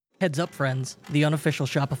Heads up, friends. The unofficial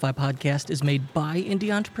Shopify podcast is made by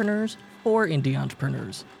indie entrepreneurs for indie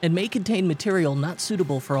entrepreneurs and may contain material not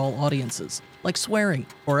suitable for all audiences, like swearing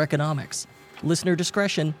or economics. Listener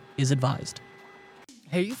discretion is advised.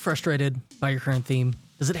 Hey, are you frustrated by your current theme?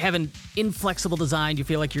 Does it have an inflexible design? Do you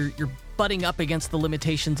feel like you're butting up against the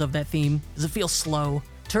limitations of that theme? Does it feel slow?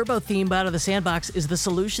 Turbo Theme out of the sandbox is the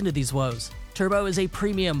solution to these woes. Turbo is a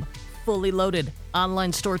premium, fully loaded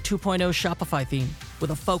online store 2.0 Shopify theme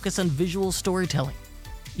with a focus on visual storytelling.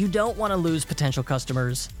 You don't want to lose potential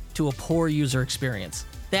customers to a poor user experience.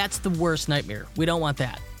 That's the worst nightmare. We don't want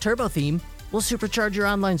that. Turbo Theme will supercharge your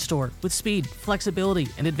online store with speed, flexibility,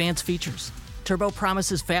 and advanced features. Turbo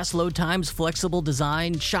promises fast load times, flexible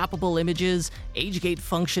design, shoppable images, age-gate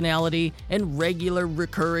functionality, and regular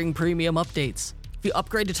recurring premium updates. If you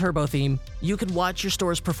upgrade to Turbo Theme, you can watch your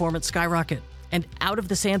store's performance skyrocket. And Out of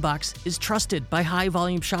the Sandbox is trusted by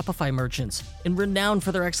high-volume Shopify merchants and renowned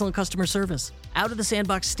for their excellent customer service. Out of the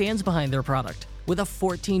Sandbox stands behind their product with a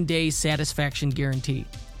 14-day satisfaction guarantee.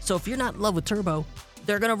 So if you're not in love with Turbo,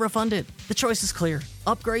 they're going to refund it. The choice is clear.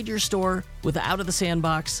 Upgrade your store with Out of the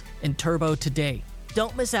Sandbox and Turbo today.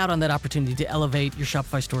 Don't miss out on that opportunity to elevate your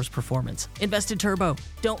Shopify store's performance. Invest in Turbo.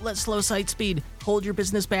 Don't let slow site speed hold your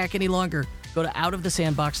business back any longer. Go to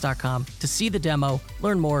outofthesandbox.com to see the demo,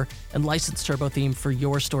 learn more, and license Turbo Theme for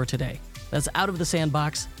your store today. That's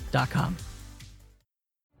outofthesandbox.com.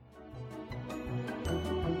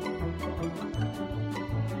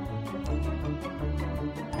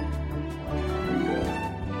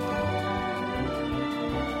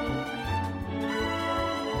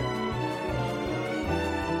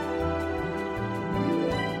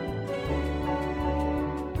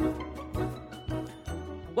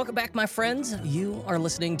 Welcome back, my friends. You are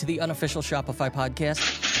listening to the unofficial Shopify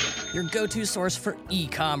podcast, your go-to source for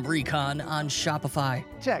e-com recon on Shopify.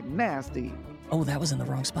 Check nasty. Oh, that was in the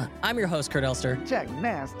wrong spot. I'm your host, Kurt Elster. Check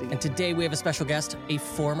nasty. And today we have a special guest, a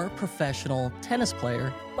former professional tennis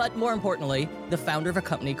player, but more importantly, the founder of a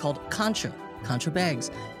company called Concha Bags.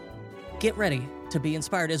 Get ready to be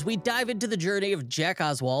inspired as we dive into the journey of Jack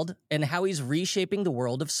Oswald and how he's reshaping the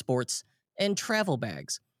world of sports and travel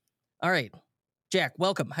bags. All right. Jack,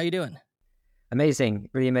 welcome. How you doing? Amazing.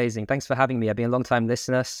 Really amazing. Thanks for having me. I've been a long-time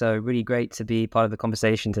listener, so really great to be part of the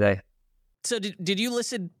conversation today. So did you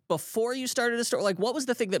listen before you started a store? Like, what was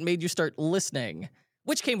the thing that made you start listening?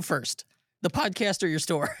 Which came first, the podcast or your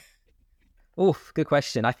store? Oh, good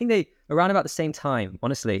question. I think they around about the same time,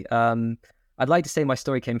 honestly. I'd like to say my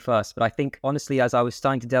story came first, but I think, honestly, as I was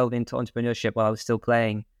starting to delve into entrepreneurship while I was still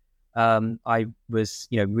playing, I was,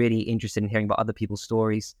 really interested in hearing about other people's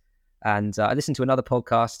stories. And I listened to another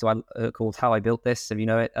podcast called How I Built This, if you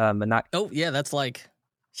know it. And that. Oh, yeah, that's like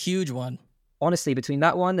huge one. Honestly, between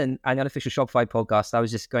that one and the unofficial Shopify podcast, I was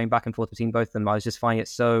just going back and forth between both of them. I was just finding it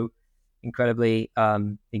so incredibly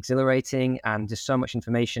exhilarating and just so much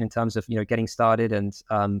information in terms of, getting started. And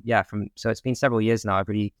so it's been several years now. I've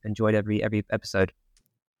really enjoyed every episode.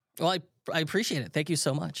 Well, I appreciate it. Thank you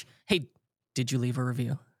so much. Hey, did you leave a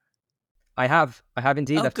review? I have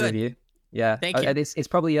indeed left good. a review. Yeah, thank you. It's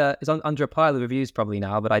probably it's under a pile of reviews probably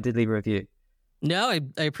now, but I did leave a review. No, I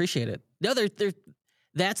appreciate it. No, they're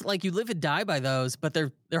that's like you live and die by those, but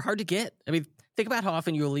they're hard to get. I mean, think about how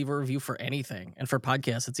often you'll leave a review for anything, and for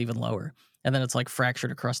podcasts, it's even lower. And then it's like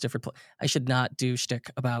fractured across different. I should not do shtick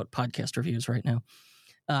about podcast reviews right now.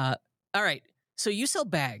 All right, so you sell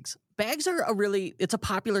bags. Bags are it's a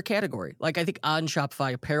popular category. Like I think on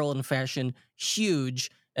Shopify, apparel and fashion, huge,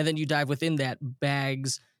 and then you dive within that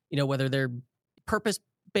bags. Whether they're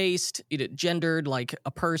purpose-based, gendered, like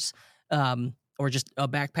a purse, or just a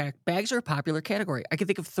backpack. Bags are a popular category. I can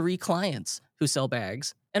think of 3 clients who sell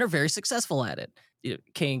bags and are very successful at it.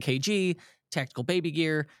 K&KG, Tactical Baby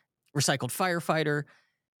Gear, Recycled Firefighter.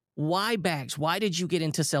 Why bags? Why did you get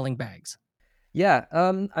into selling bags? Yeah,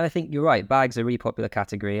 I think you're right. Bags are a really popular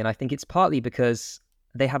category, and I think it's partly because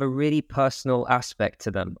they have a really personal aspect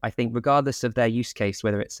to them. I think regardless of their use case,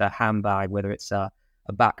 whether it's a handbag, whether it's a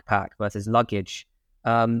backpack versus luggage,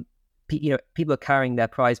 people are carrying their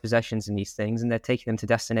prized possessions in these things and they're taking them to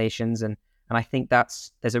destinations. And I think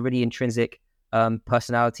there's a really intrinsic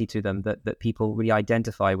personality to them that people really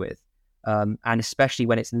identify with. And especially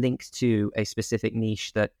when it's linked to a specific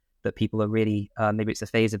niche that people are really, maybe it's a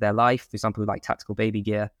phase of their life, for example, like tactical baby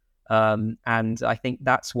gear. And I think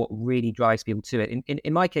that's what really drives people to it.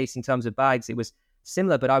 In my case, in terms of bags, it was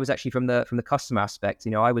similar, but I was actually from the customer aspect.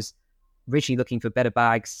 I was originally looking for better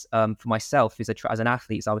bags for myself as an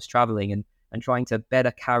athlete. So I was traveling and trying to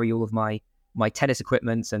better carry all of my tennis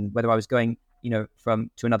equipment, and whether I was going, to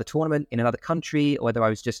another tournament in another country, or whether I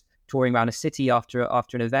was just touring around a city after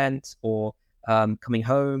an event, or coming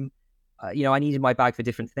home. I needed my bag for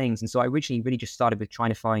different things. And so I originally really just started with trying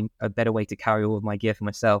to find a better way to carry all of my gear for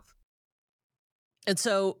myself. And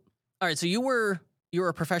so, all right, so you were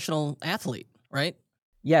a professional athlete, right?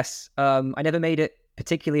 Yes. I never made it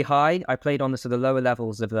particularly high. I played on the sort of lower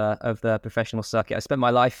levels of the professional circuit. I spent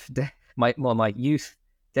my life, my youth,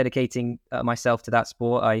 dedicating myself to that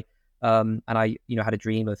sport. And I had a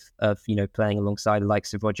dream of playing alongside the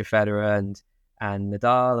likes of Roger Federer and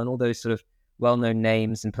Nadal and all those sort of well-known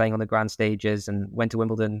names, and playing on the grand stages, and went to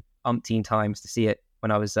Wimbledon umpteen times to see it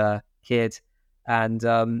when I was a kid. And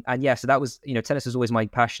yeah, so that was, tennis was always my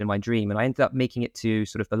passion, my dream. And I ended up making it to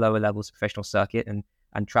sort of the lower levels of professional circuit and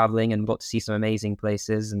traveling, and got to see some amazing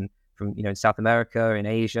places, and from, in South America, in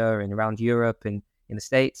Asia, and around Europe, and in the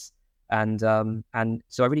States. And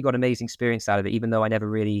so I really got amazing experience out of it, even though I never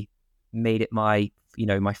really made it my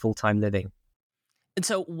full-time living. And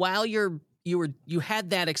so while you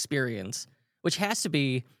had that experience, which has to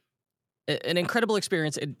be an incredible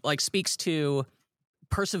experience, it like speaks to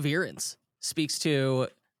perseverance, speaks to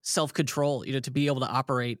self-control, to be able to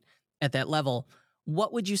operate at that level.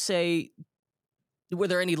 What would you say, were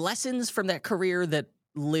there any lessons from that career that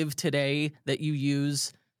live today that you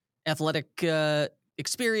use, athletic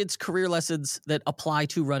experience, career lessons that apply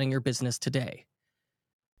to running your business today?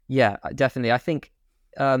 Yeah, definitely. I think,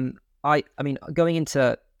 I mean, going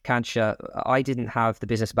into Kansha, I didn't have the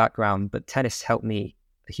business background, but tennis helped me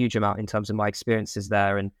a huge amount in terms of my experiences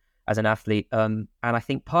there and as an athlete. And I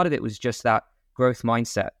think part of it was just that growth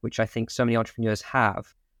mindset, which I think so many entrepreneurs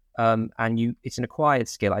have. And it's an acquired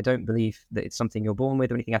skill. I don't believe that it's something you're born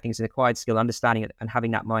with or anything. I think it's an acquired skill, understanding it and having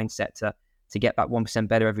that mindset to get that 1%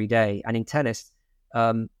 better every day. And in tennis,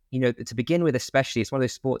 to begin with, especially, it's one of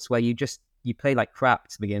those sports where you play like crap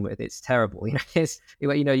to begin with. It's terrible.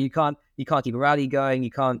 You can't keep a rally going.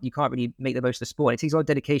 You can't really make the most of the sport. It takes a lot of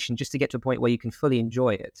dedication just to get to a point where you can fully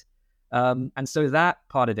enjoy it. And so that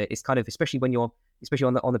part of it is kind of, especially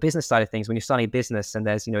on the business side of things, when you're starting a business and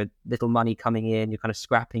there's, little money coming in, you're kind of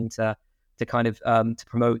scrapping to kind of, to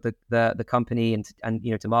promote the company and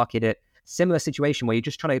to market it. Similar situation where you're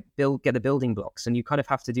just trying to get the building blocks, and you kind of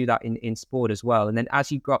have to do that in sport as well. And then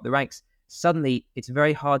as you go up the ranks, suddenly it's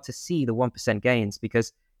very hard to see the 1% gains,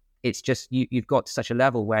 because it's just you've got to such a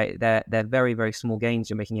level where they're very, very small gains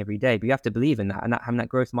you're making every day. But you have to believe in that, and having that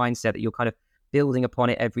growth mindset that you're kind of building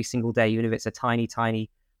upon it every single day, even if it's a tiny, tiny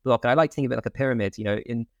block. And I like to think of it like a pyramid.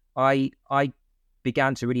 I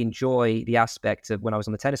began to really enjoy the aspect of when I was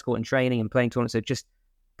on the tennis court and training and playing tournaments, of just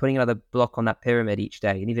putting another block on that pyramid each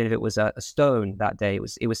day. And even if it was a stone that day,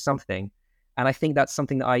 it was something. And I think that's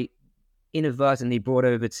something that I inadvertently brought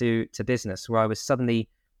over to business, where I was suddenly,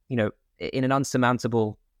 in an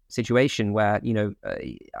unsurmountable situation where,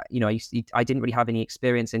 I didn't really have any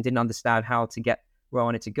experience and didn't understand how to get where I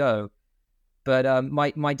wanted to go. But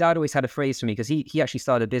my dad always had a phrase for me, because he actually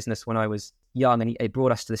started a business when I was young, and he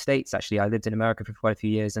brought us to the States. Actually, I lived in America for quite a few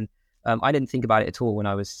years, and I didn't think about it at all when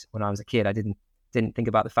I was a kid. I didn't think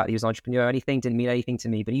about the fact that he was an entrepreneur or anything. Didn't mean anything to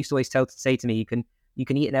me. But he used to always say to me, you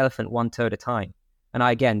can eat an elephant one toe at a time. And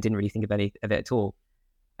I, again, didn't really think of any of it at all.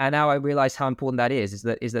 And now I realize how important that is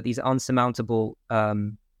that these unsurmountable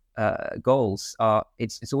goals are,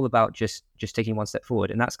 it's all about just taking one step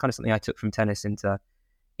forward. And that's kind of something I took from tennis into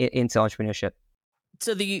entrepreneurship.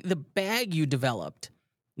 So the bag you developed,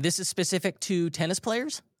 this is specific to tennis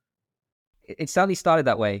players? It certainly started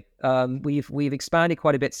that way. We've expanded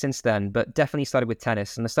quite a bit since then, but definitely started with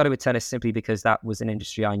tennis. And I started with tennis simply because that was an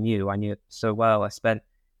industry I knew. I knew it so well. I spent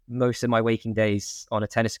most of my waking days on a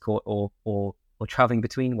tennis court or traveling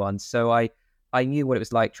between ones. So I knew what it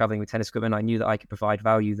was like traveling with tennis equipment. I knew that I could provide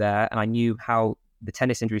value there, and I knew how the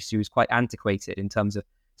tennis industry was quite antiquated in terms of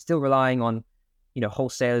still relying on,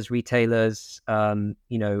 wholesalers, retailers,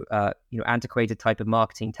 antiquated type of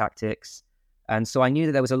marketing tactics. And so I knew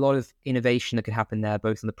that there was a lot of innovation that could happen there,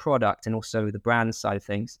 both on the product and also the brand side of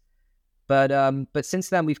things. But since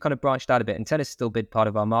then, we've kind of branched out a bit, and tennis is still a big part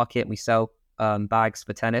of our market. We sell bags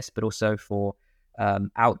for tennis, but also for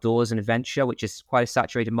outdoors and adventure, which is quite a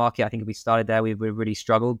saturated market. I think if we started there, we would really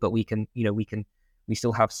struggled, but we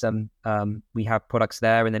still have some, we have products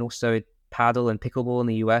there. And then also paddle and pickleball in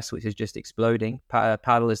the US, which is just exploding.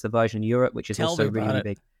 Paddle is the version in Europe, which is also really, really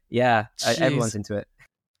big. Yeah, everyone's into it.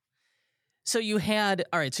 So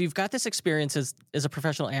you've got this experience as a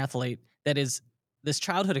professional athlete, that is this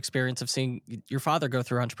childhood experience of seeing your father go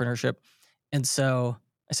through entrepreneurship. And so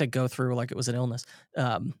I said go through like it was an illness.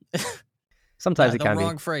 Sometimes it can be. The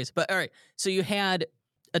wrong phrase. But all right, so you had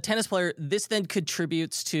a tennis player. This then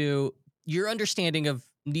contributes to your understanding of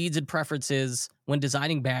needs and preferences when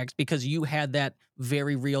designing bags, because you had that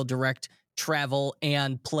very real, direct travel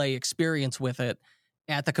and play experience with it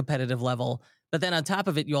at the competitive level. But then on top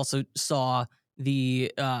of it, you also saw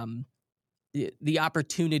the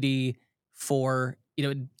opportunity for,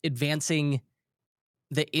 advancing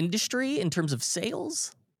the industry in terms of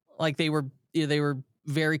sales. Like they were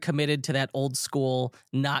very committed to that old school,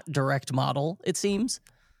 not direct model, it seems.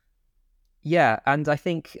 Yeah, and I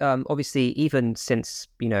think obviously even since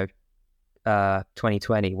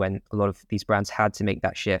 2020, when a lot of these brands had to make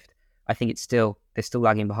that shift, I think they're still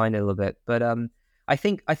lagging behind a little bit. But I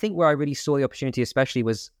think where I really saw the opportunity, especially,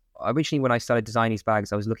 was originally when I started designing these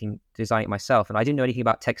bags. I was looking to design it myself, and I didn't know anything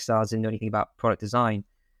about textiles, didn't know anything about product design.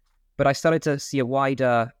 But I started to see a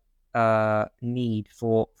wider need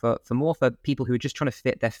for people who are just trying to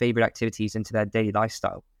fit their favorite activities into their daily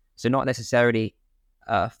lifestyle. So not necessarily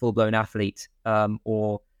a full-blown athlete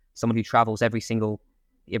or someone who travels every single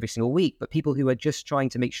week, but people who are just trying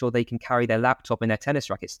to make sure they can carry their laptop and their tennis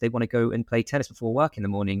rackets. They want to go and play tennis before work in the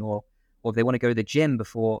morning, or they want to go to the gym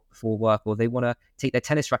before work, or they want to take their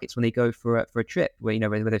tennis rackets when they go for a trip, where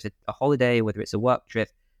whether it's a holiday, whether it's a work trip,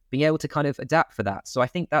 being able to kind of adapt for that. So I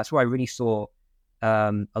think that's where I really saw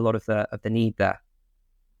a lot of the need there.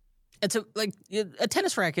 And so, like, a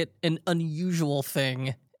tennis racket, an unusual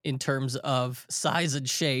thing in terms of size and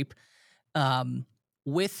shape. Well,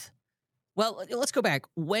 let's go back.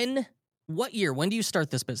 What year? When do you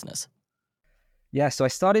start this business? Yeah, so I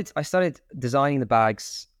started designing the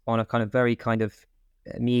bags on a kind of very kind of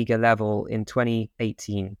meager level in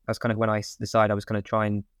 2018. That's kind of when I decided I was going to try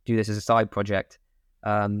and do this as a side project.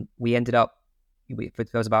 We ended up,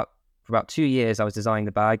 for about 2 years, I was designing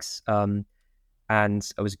the bags, and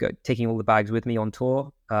I was taking all the bags with me on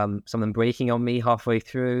tour. Some of them breaking on me halfway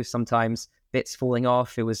through, sometimes bits falling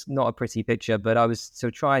off. It was not a pretty picture, but I was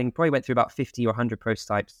probably went through about 50 or 100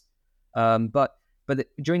 prototypes. But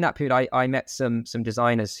during that period, I met some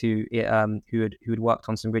designers who had worked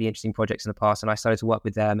on some really interesting projects in the past, and I started to work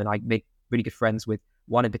with them, and I made really good friends with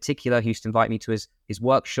one in particular who used to invite me to his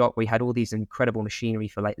workshop, where he had all these incredible machinery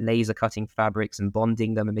for like laser cutting fabrics and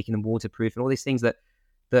bonding them and making them waterproof and all these things that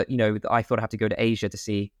I thought I'd have to go to Asia to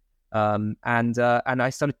see. And I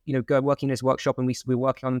started working in his workshop, and we were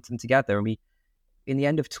working on them together. And in the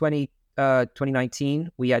end of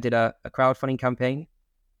 2019, we did a crowdfunding campaign,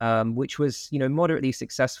 which was moderately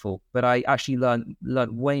successful. But I actually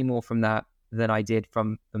learned way more from that than I did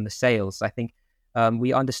from the sales. I think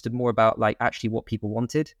we understood more about like actually what people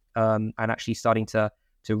wanted, and actually starting to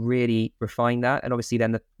really refine that. And obviously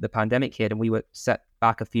then the pandemic hit, and we were set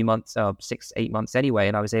back a few months, 6-8 months anyway.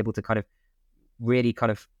 And I was able to kind of really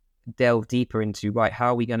kind of delve deeper into, right, how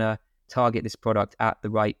are we going to target this product at the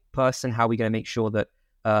right person? How are we going to make sure that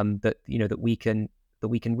that we can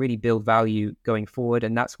really build value going forward?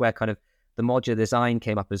 And that's where kind of the modular design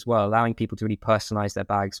came up as well, allowing people to really personalize their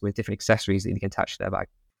bags with different accessories that they can attach to their bag.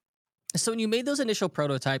 So when you made those initial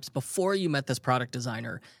prototypes before you met this product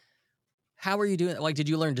designer, how were you doing? Like, did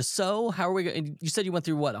you learn to sew? How are we? You said you went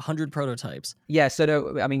through 100 prototypes? Yeah. So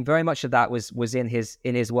no, I mean, very much of that was in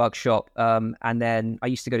his workshop. And then I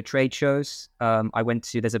used to go to trade shows.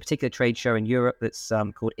 There's a particular trade show in Europe that's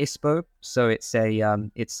called ISPO. So it's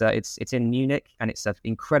in Munich, and it's an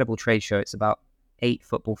incredible trade show. It's about 8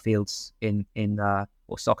 football fields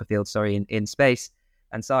or soccer fields, in space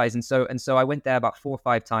and size. And so I went there about 4 or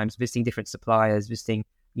 5 times, visiting different suppliers, visiting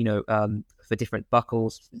for different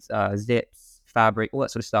buckles, zips, fabric, all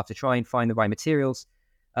that sort of stuff, to try and find the right materials.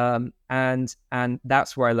 And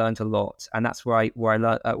that's where I learned a lot. And that's where I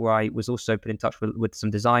was also put in touch with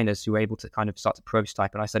some designers who were able to kind of start to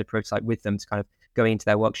prototype. And I started to prototype with them, to kind of going into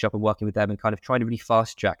their workshop and working with them and kind of trying to really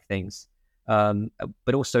fast track things.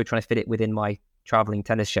 But also trying to fit it within my traveling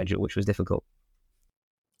tennis schedule, which was difficult.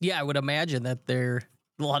 Yeah, I would imagine that there are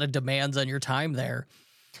a lot of demands on your time there.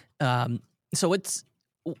 So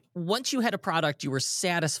once you had a product you were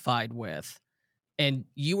satisfied with and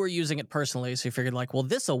you were using it personally, so you figured like, well,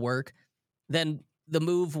 this will work, then the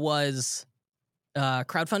move was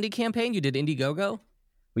crowdfunding campaign. You did Indiegogo?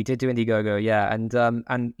 We did do Indiegogo, yeah. And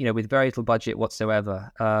with very little budget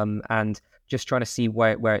whatsoever, and just trying to see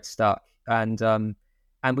where it stuck. And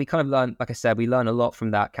we kind of learned, like I said, we learned a lot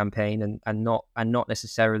from that campaign, and not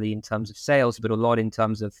necessarily in terms of sales, but a lot in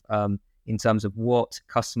terms of what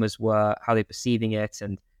customers were, how they're perceiving it,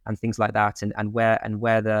 and things like that, and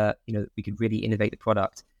where we could really innovate the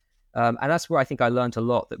product. And that's where I think I learned a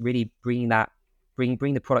lot, that really bring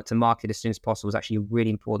the product to market as soon as possible is actually a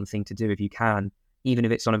really important thing to do if you can, even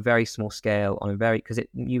if it's on a very small scale, because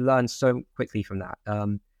you learn so quickly from that.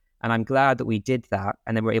 And I'm glad that we did that,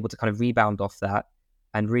 and then we're able to kind of rebound off that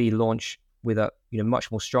and really launch with a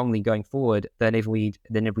much more strongly going forward than if we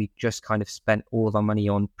just kind of spent all of our money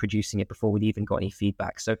on producing it before we'd even got any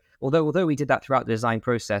feedback. So although we did that throughout the design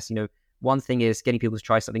process, one thing is getting people to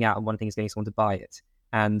try something out, and one thing is getting someone to buy it.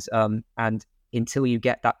 And until you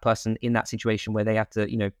get that person in that situation where they have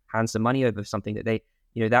to hand some money over something that they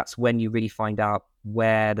that's when you really find out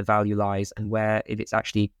where the value lies and where if it's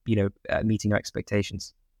actually meeting your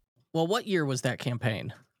expectations. Well, what year was that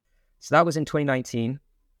campaign? So that was in 2019.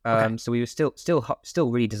 Okay. So we were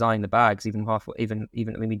still really designing the bags, even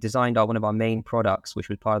when we designed one of our main products, which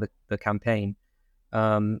was part of the campaign,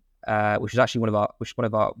 which was actually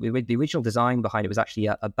the original design behind it was actually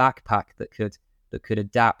a backpack that could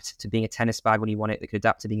adapt to being a tennis bag when you want it, that could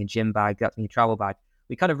adapt to being a gym bag, adapt to being a travel bag.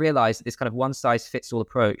 We kind of realized that this kind of one size fits all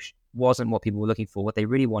approach wasn't what people were looking for. What they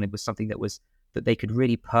really wanted was something that they could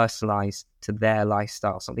really personalize to their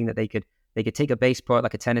lifestyle, something that they could take a base product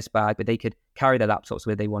like a tennis bag, but they could carry their laptops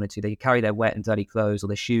where they wanted to. They could carry their wet and dirty clothes or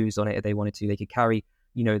their shoes on it if they wanted to. They could carry,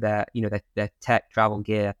 their tech travel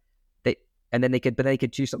gear. They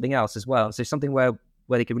could do something else as well. So something where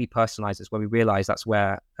they could really personalize this, where we realize that's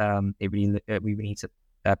where we really need to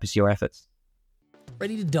pursue our efforts.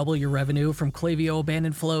 Ready to double your revenue from Klaviyo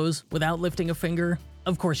abandoned flows without lifting a finger?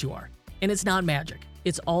 Of course you are. And it's not magic.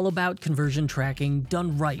 It's all about conversion tracking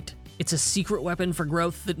done right. It's a secret weapon for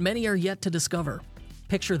growth that many are yet to discover.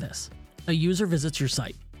 Picture this. A user visits your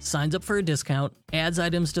site, signs up for a discount, adds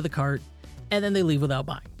items to the cart, and then they leave without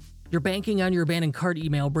buying. You're banking on your abandoned cart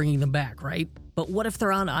email bringing them back, right? But what if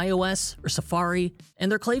they're on iOS or Safari and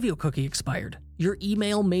their Klaviyo cookie expired? Your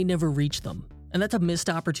email may never reach them. And that's a missed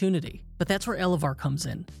opportunity. But that's where Elevar comes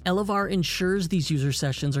in. Elevar ensures these user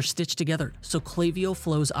sessions are stitched together, so Klaviyo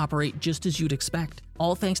flows operate just as you'd expect,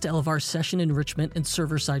 all thanks to Elevar's session enrichment and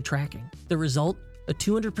server-side tracking. The result? A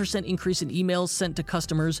 200% increase in emails sent to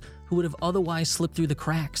customers who would have otherwise slipped through the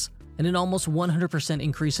cracks, and an almost 100%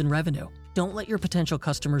 increase in revenue. Don't let your potential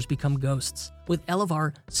customers become ghosts. With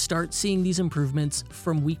Elevar, start seeing these improvements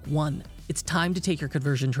from week 1. It's time to take your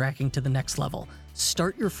conversion tracking to the next level.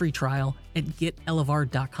 Start your free trial at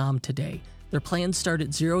getelevar.com today. Their plans start at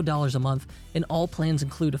 $0 a month, and all plans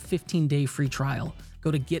include a 15-day free trial.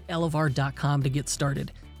 Go to getelevar.com to get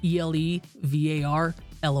started. ELEVAR,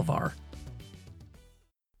 Elevar.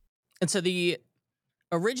 And so the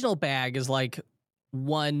original bag is like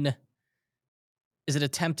an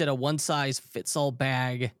attempt at a one-size-fits-all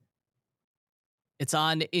bag. It's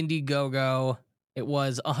on Indiegogo. It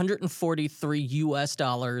was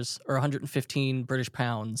 $143 or 115 British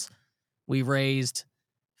pounds. We raised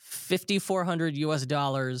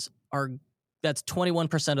 $5,400 that's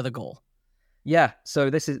 21% of the goal. Yeah. So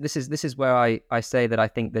this is where I say that I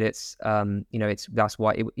think that it's that's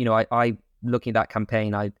why I looking at that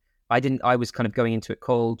campaign, I was kind of going into it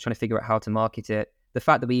cold, trying to figure out how to market it. The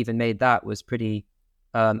fact that we even made that was pretty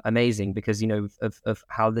amazing because of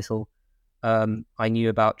how little I knew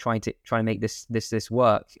about trying to make this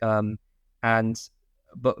work.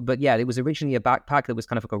 But yeah, it was originally a backpack that was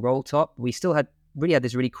kind of like a roll top. We still had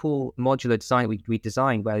this really cool modular design we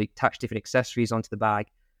designed where we attached different accessories onto the bag.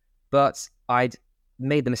 But I'd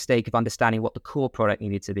made the mistake of understanding what the core product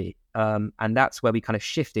needed to be. And that's where we kind of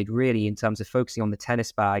shifted really in terms of focusing on the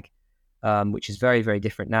tennis bag, which is very, very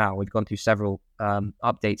different now. We've gone through several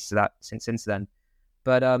updates to that since then.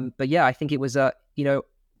 But yeah, I think it was at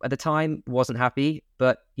the time wasn't happy,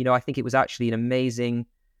 but I think it was actually an amazing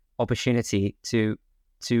opportunity to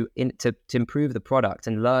improve the product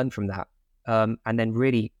and learn from that. And then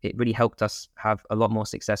it really helped us have a lot more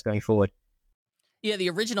success going forward. Yeah,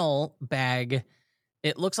 the original bag,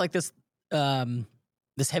 it looks like this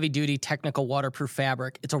heavy duty technical waterproof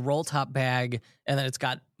fabric. It's a roll top bag, and then it's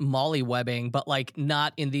got MOLLE webbing, but like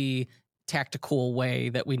not in the tactical way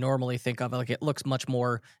that we normally think of. Like it looks much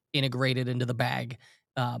more integrated into the bag.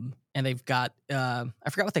 And they've got I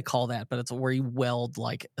forgot what they call that, but it's where you weld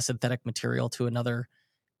like a synthetic material to another.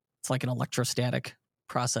 It's like an electrostatic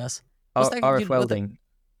process. RF welding.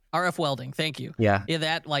 RF welding. Thank you. Yeah.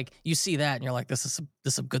 That like you see that and you're like, this is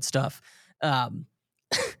some good stuff. And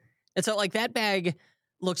so like that bag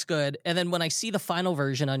looks good. And then when I see the final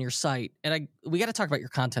version on your site, and we got to talk about your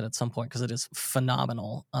content at some point because it is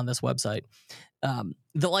phenomenal on this website.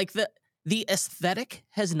 The aesthetic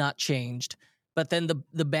has not changed, but then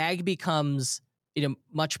the bag becomes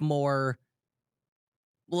much more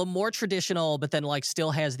traditional, but then like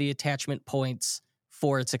still has the attachment points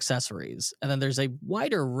for its accessories. And then there's a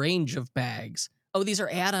wider range of bags. Oh, these are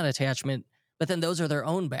add-on attachment, but then those are their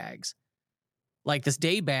own bags. Like this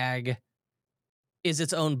day bag is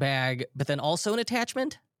its own bag, but then also an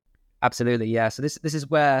attachment? Absolutely, yeah. So this is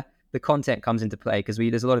where the content comes into play, because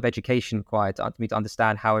there's a lot of education required for me to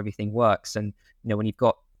understand how everything works. And when you've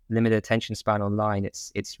got limited attention span online,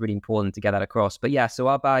 it's really important to get that across. But yeah, so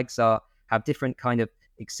our bags have different kind of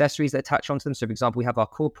accessories that attach onto them. So for example, we have our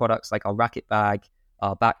core products like our racket bag,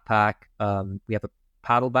 our backpack. We have a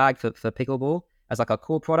paddle bag for pickleball as like our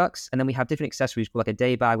core products, and then we have different accessories like a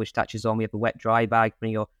day bag which attaches on. We have a wet dry bag,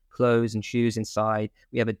 putting your clothes and shoes inside.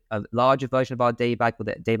 We have a larger version of our day bag called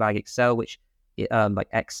the Day Bag XL, which like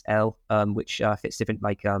XL, which fits different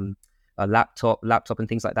like a laptop and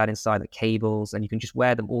things like that inside, like cables, and you can just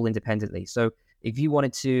wear them all independently. So if you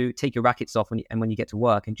wanted to take your rackets off when you get to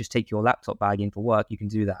work and just take your laptop bag in for work, you can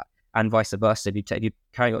do that. And vice versa. If you're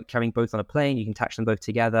carrying both on a plane, you can attach them both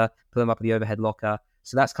together, put them up in the overhead locker.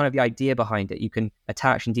 So that's kind of the idea behind it. You can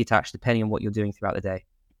attach and detach depending on what you're doing throughout the day.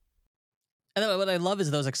 And what I love is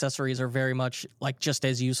those accessories are very much like just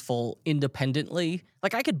as useful independently.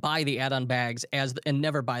 Like I could buy the add-on bags and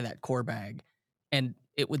never buy that core bag, and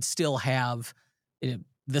it would still have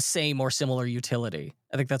the same or similar utility.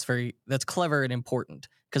 I think that's clever and important,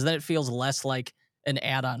 because then it feels less like an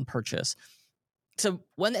add-on purchase. So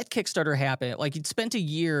when that Kickstarter happened, like you'd spent a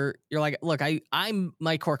year, you're like, look, I'm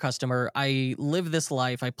my core customer. I live this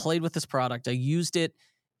life. I played with this product. I used it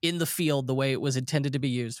in the field the way it was intended to be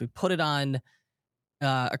used. We put it on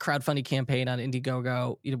a crowdfunding campaign on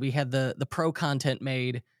Indiegogo. We had the pro content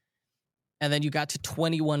made, and then you got to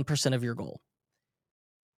 21% of your goal.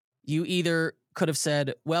 You either could have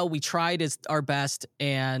said, well, we tried our best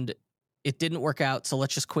and it didn't work out, so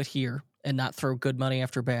let's just quit here and not throw good money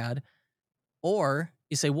after bad. Or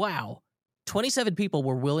you say, wow, 27 people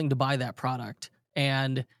were willing to buy that product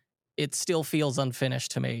and it still feels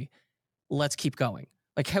unfinished to me. Let's keep going.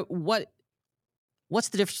 Like, what's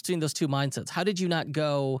the difference between those two mindsets? How did you not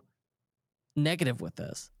go negative with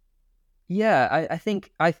this? Yeah, I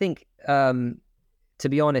think to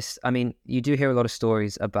be honest, I mean, you do hear a lot of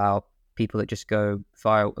stories about people that just go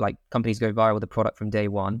viral, like companies go viral with the product from day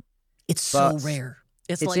one. It's so rare.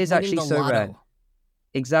 It like is actually so rare.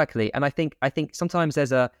 Exactly. And I think sometimes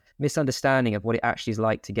there's a misunderstanding of what it actually is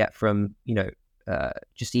like to get from,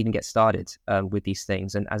 just even get started with these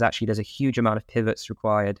things. And as actually there's a huge amount of pivots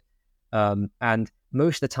required. And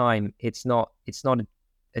most of the time it's not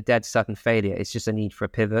a dead certain failure. It's just a need for a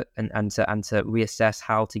pivot and to reassess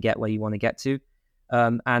how to get where you want to get to.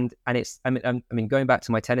 And it's, I mean, going back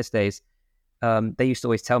to my tennis days, they used to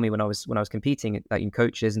always tell me when I was competing, like in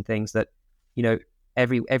coaches and things, that,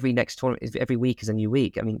 every next tournament, every week is a new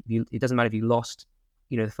week. I mean, it doesn't matter if you lost,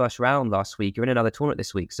 the first round last week, you're in another tournament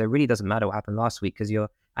this week. So it really doesn't matter what happened last week, because you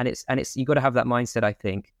got to have that mindset.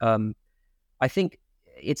 I think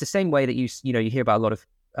it's the same way that you hear about a lot of,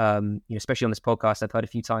 especially on this podcast, I've heard a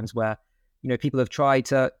few times where, people have tried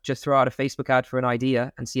to just throw out a Facebook ad for an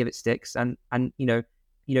idea and see if it sticks. And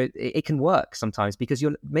it can work sometimes, because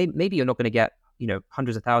maybe you're not going to get,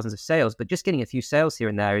 hundreds of thousands of sales, but just getting a few sales here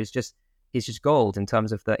and there is just gold in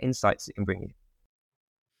terms of the insights it can bring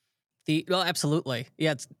you. Well, absolutely.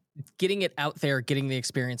 Yeah. It's getting it out there, getting the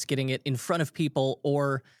experience, getting it in front of people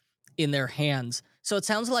or in their hands. So it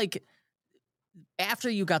sounds like after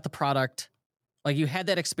you got the product, like you had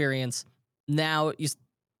that experience, now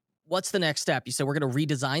what's the next step? You said, we're going to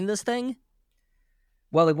redesign this thing?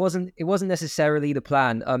 Well, it wasn't necessarily the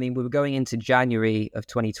plan. I mean, we were going into January of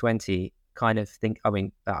 2020,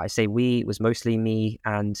 I say we, it was mostly me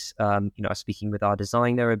and, I was speaking with our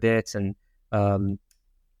designer a bit and I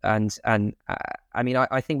mean,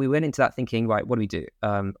 I think we went into that thinking, right, what do we do?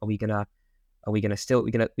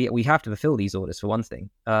 We have to fulfill these orders for one thing.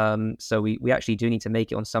 So we actually do need to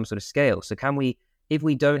make it on some sort of scale. So can we, if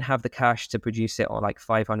we don't have the cash to produce it on like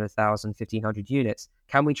 500,000, 1,500 units,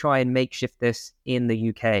 can we try and makeshift this in the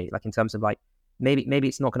UK? Like in terms of like, maybe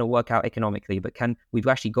it's not going to work out economically, but we've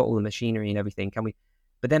actually got all the machinery and everything. Can we?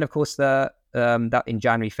 But then of course that in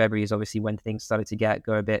January, February is obviously when things started to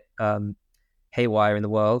go a bit haywire in the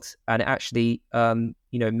world, and it actually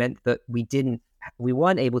meant that we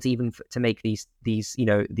weren't able to even to make these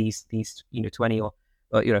 20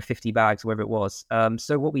 or 50 bags, whatever it was.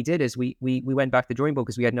 So what we did is we went back to the drawing board,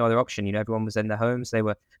 because we had no other option. Everyone was in their homes. They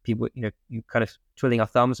were people, you kind of twiddling our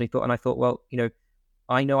thumbs. And I thought, well,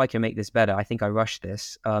 I know I can make this better. I think I rushed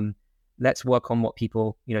this. Let's work on what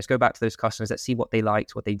people, let's go back to those customers. Let's see what they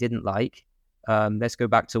liked, what they didn't like. Let's go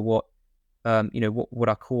back to what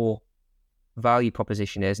our core value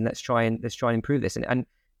proposition is, and let's try and improve this. And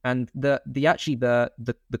the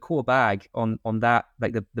core bag on that,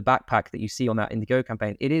 like the backpack that you see on that Indiegogo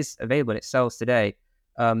campaign, it is available and it sells today,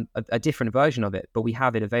 a different version of it, but we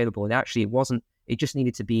have it available. And actually it just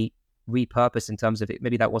needed to be repurposed in terms of it.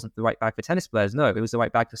 Maybe that wasn't the right bag for tennis players. No, it was the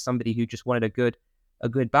right bag for somebody who just wanted a good a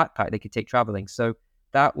good backpack they could take traveling. So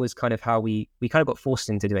that was kind of how we kind of got forced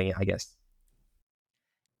into doing it, I guess.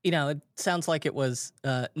 It sounds like it was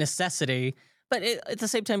necessity, but at the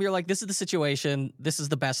same time, you're like, this is the situation. This is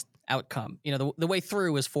the best outcome. The way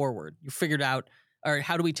through is forward. You figured out, all right,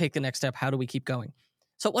 how do we take the next step? How do we keep going?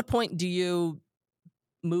 So at what point do you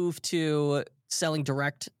move to selling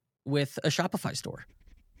direct with a Shopify store?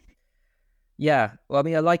 Yeah, well, I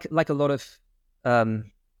mean, I like a lot of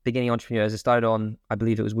beginning entrepreneurs. I started on, I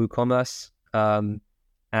believe it was WooCommerce,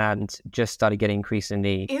 and just started getting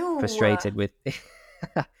increasingly frustrated with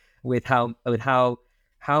with how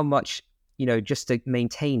much, just to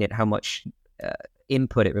maintain it, how much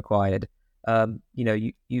input it required. I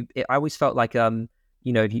always felt like you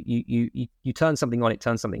turn something on, it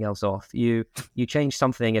turns something else off. You change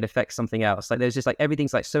something, it affects something else. Like there's just like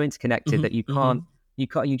everything's like so interconnected that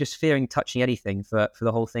you're just fearing touching anything for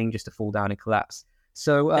the whole thing just to fall down and collapse.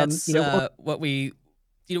 So that's what we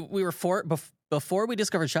were before we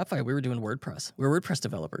discovered Shopify. We were doing WordPress. We were WordPress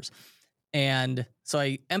developers, and so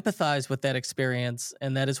I empathize with that experience,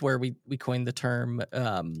 and that is where we coined the term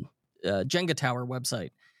Jenga Tower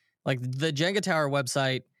website. Like the Jenga Tower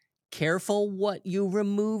website, careful what you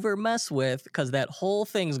remove or mess with, because that whole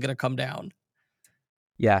thing's going to come down.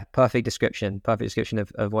 Yeah, perfect description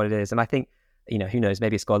of what it is. And I think, who knows,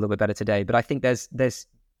 maybe it's got a little bit better today, but I think there's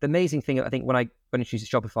the amazing thing, I think, when I introduced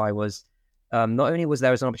Shopify was not only was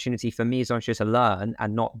there an opportunity for me as an entrepreneur to learn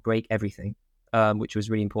and not break everything, which was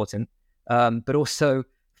really important, but also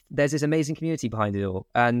there's this amazing community behind it all.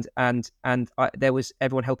 And there was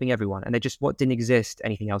everyone helping everyone, and there just didn't exist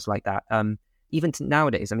anything else like that. Even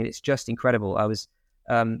nowadays, I mean, it's just incredible. I was,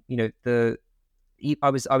 I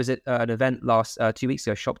was at an event last 2 weeks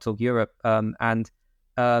ago, Shop Talk Europe, and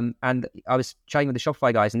I was chatting with the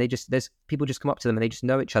Shopify guys, and there's people just come up to them and they just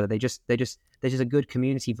know each other. There's just a good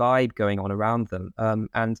community vibe going on around them,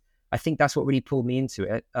 and I think that's what really pulled me into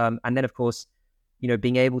it. And then of course,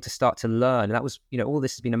 being able to start to learn, and that was, all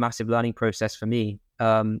this has been a massive learning process for me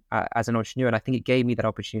as an entrepreneur, and I think it gave me that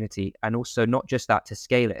opportunity, and also not just that, to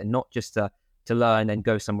scale it, and not just to learn and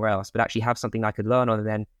go somewhere else, but actually have something I could learn on and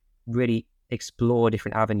then really explore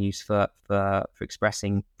different avenues for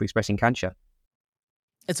expressing Kancha.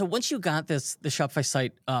 And so once you got the Shopify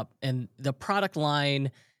site up and the product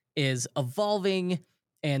line is evolving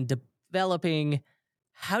and developing,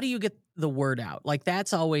 how do you get the word out? Like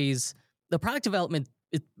that's always the product development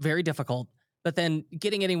is very difficult, but then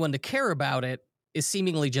getting anyone to care about it is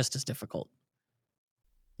seemingly just as difficult.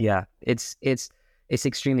 Yeah, it's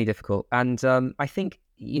extremely difficult, and I think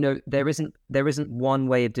there isn't one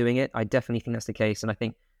way of doing it. I definitely think that's the case, and I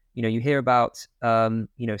think you hear about some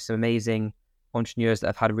amazing entrepreneurs that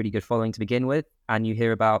have had a really good following to begin with, and you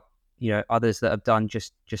hear about others that have done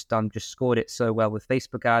just scored it so well with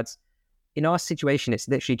Facebook ads. In our situation, it's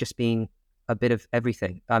literally just been a bit of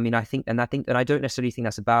everything. I mean, I don't necessarily think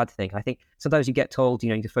that's a bad thing. I think sometimes you get told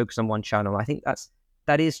you need to focus on one channel. I think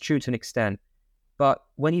that is true to an extent. But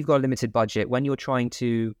when you've got a limited budget, when you're trying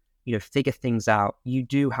to, figure things out, you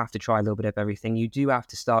do have to try a little bit of everything. You do have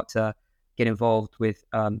to start to get involved with,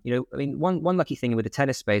 one lucky thing with the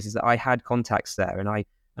tennis space is that I had contacts there, and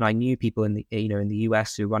I knew people in the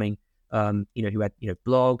US who were running, who had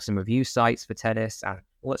blogs and review sites for tennis and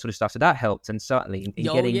all that sort of stuff. So that helped, and certainly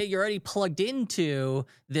yeah, you're already plugged into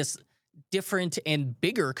this different and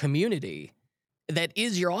bigger community that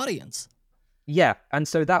is your audience. Yeah, and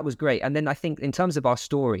so that was great. And then I think in terms of our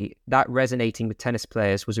story, that resonating with tennis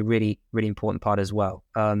players was a really, really important part as well.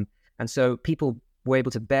 And so people were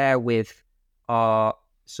able to bear with our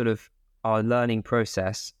learning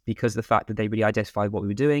process because of the fact that they really identified what we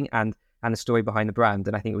were doing and the story behind the brand.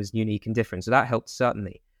 And I think it was unique and different. So that helped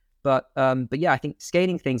certainly. But yeah, I think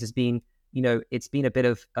scaling things has been, it's been a bit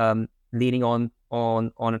of leaning on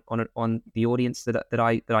the audience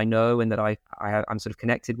that I know and that I'm sort of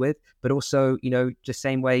connected with, but also just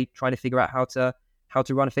same way trying to figure out how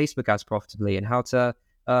to run a Facebook ads profitably and how to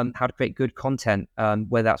create good content,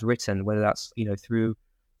 whether that's written, whether that's through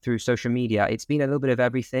social media. It's been a little bit of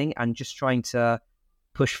everything and just trying to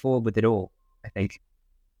push forward with it all, I think.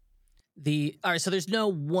 All right, so there's no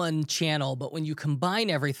one channel, but when you combine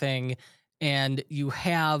everything and you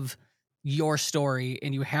have your story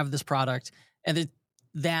and you have this product, and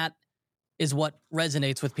that is what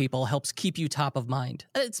resonates with people, helps keep you top of mind.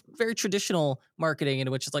 It's very traditional marketing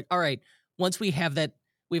in which it's like, all right, once we have that,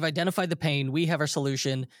 we've identified the pain, we have our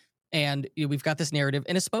solution, and we've got this narrative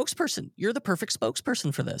and a spokesperson. You're the perfect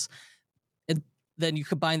spokesperson for this. And then you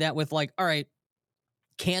combine that with like, all right,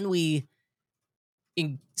 can we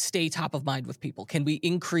stay top of mind with people? Can we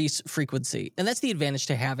increase frequency? And that's the advantage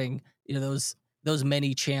to having those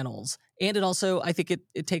many channels And it also, I think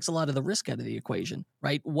it takes a lot of the risk out of the equation,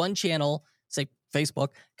 right? One channel, say Facebook,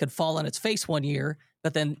 could fall on its face one year,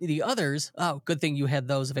 but then the others, oh, good thing you had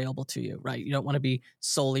those available to you, right? You don't want to be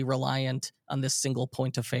solely reliant on this single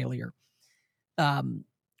point of failure. So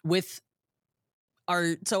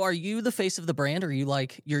are you the face of the brand? Or are you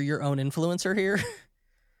like, you're your own influencer here?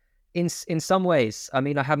 In some ways, I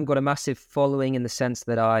mean, I haven't got a massive following in the sense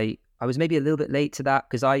that I was maybe a little bit late to that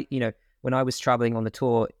because when I was traveling on the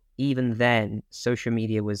tour, even then, social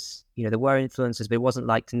media was, there were influencers, but it wasn't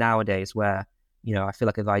like nowadays where, I feel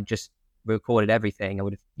like if I just recorded everything, I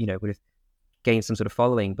would have gained some sort of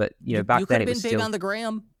following. But back then it was big still on the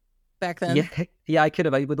gram back then. Yeah, I could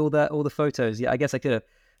have with all the photos. Yeah, I guess I could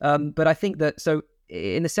have. But I think that so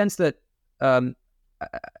in the sense that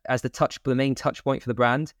as the main touch point for the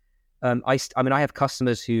brand, I have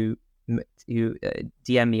customers who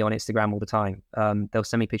DM me on Instagram all the time. They'll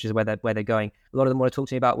send me pictures of where they're going. A lot of them want to talk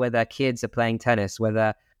to me about where their kids are playing tennis, where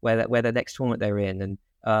the next tournament they're in, and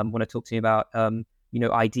want to talk to me about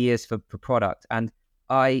ideas for product. And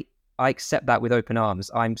I accept that with open arms.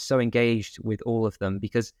 I'm so engaged with all of them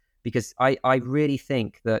because I really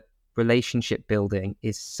think that relationship building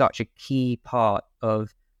is such a key part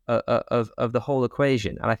of the whole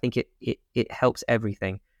equation, and I think it helps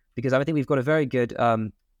everything. Because I think we've got a very good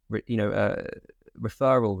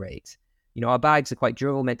referral rate. Our bags are quite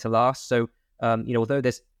durable, meant to last. So although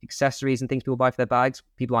there's accessories and things people buy for their bags,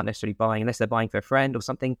 people aren't necessarily buying unless they're buying for a friend or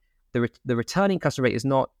something. The returning customer rate is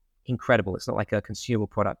not incredible. It's not like a consumable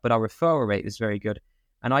product, but our referral rate is very good.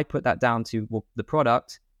 And I put that down to the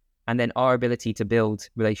product and then our ability to build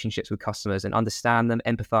relationships with customers and understand them,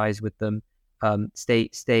 empathize with them, stay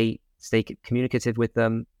communicative with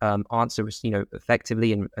them, answer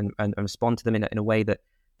effectively and respond to them in a way that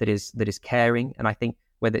is caring. And I think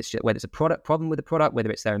whether it's a product problem with the product, whether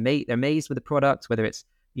it's they're amazed with the product, whether it's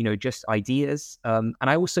just ideas, and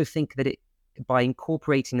I also think that by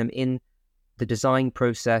incorporating them in the design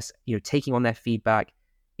process, taking on their feedback,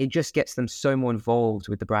 it just gets them so more involved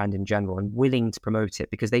with the brand in general and willing to promote it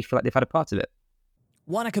because they feel like they've had a part of it.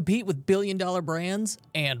 Want to compete with billion-dollar brands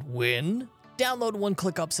and win? Download One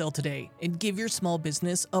Click Upsell today and give your small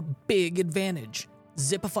business a big advantage.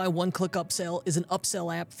 Zipify One Click Upsell is an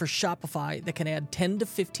upsell app for Shopify that can add 10 to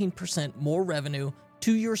 15% more revenue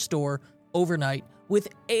to your store overnight with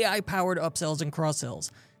AI-powered upsells and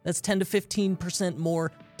cross-sells. That's 10 to 15%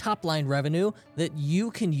 more top-line revenue that you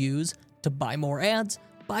can use to buy more ads,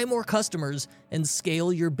 buy more customers, and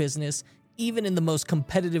scale your business even in the most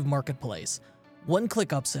competitive marketplace. One Click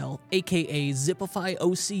Upsell, aka Zipify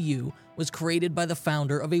OCU, was created by the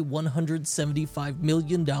founder of a $175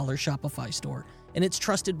 million Shopify store, and it's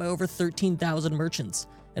trusted by over 13,000 merchants.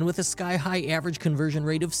 And with a sky-high average conversion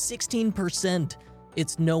rate of 16%,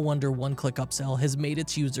 it's no wonder One Click Upsell has made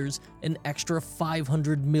its users an extra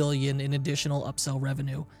 $500 million in additional upsell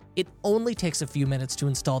revenue. It only takes a few minutes to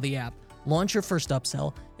install the app, launch your first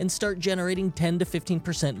upsell, and start generating 10 to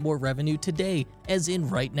 15% more revenue today, as in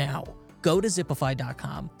right now. Go to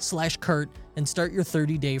zipify.com/Kurt and start your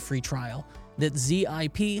 30-day free trial. That's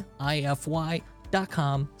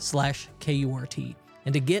zipify.com/KURT.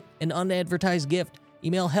 And to get an unadvertised gift,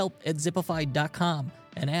 email help@zipify.com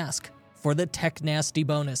and ask for the Tech Nasty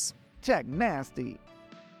bonus. Tech Nasty.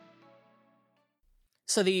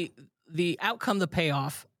 So the outcome, the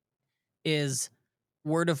payoff, is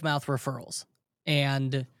word of mouth referrals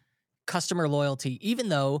and customer loyalty, even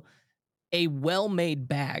though a well-made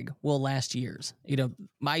bag will last years.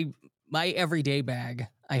 My everyday bag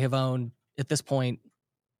I have owned at this point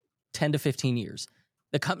 10 to 15 years.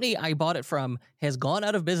 The company I bought it from has gone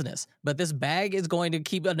out of business, but this bag is going to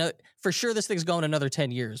keep for sure. This thing's going another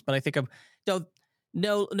 10 years, but I think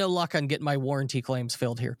no luck on getting my warranty claims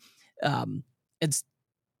filled here. It's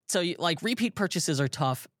so repeat purchases are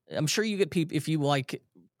tough. I'm sure you get people if you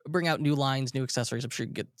bring out new lines, new accessories. I'm sure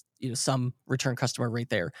you get some return customer rate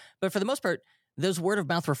there. But for the most part, those word of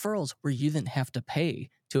mouth referrals where you didn't have to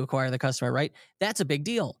pay to acquire the customer, right? That's a big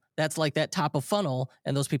deal. That's like that top of funnel,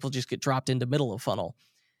 and those people just get dropped into middle of funnel.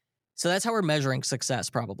 So that's how we're measuring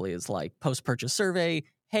success probably is like post-purchase survey.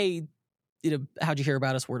 Hey, how'd you hear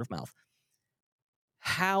about us? Word of mouth.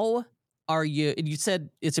 How are you? And you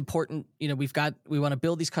said it's important, we want to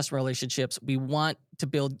build these customer relationships. We want to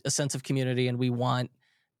build a sense of community and we want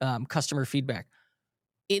customer feedback.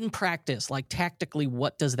 In practice, tactically,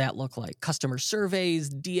 what does that look like? Customer surveys,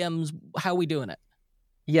 DMs, how are we doing it?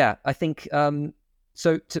 Yeah, I think one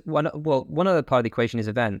other part of the equation is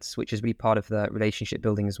events, which is really part of the relationship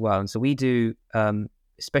building as well. And so we do,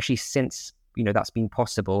 especially since that's been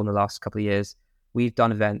possible in the last couple of years, we've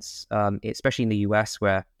done events, especially in the US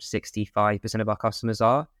where 65% of our customers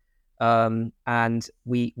are. And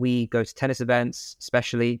we go to tennis events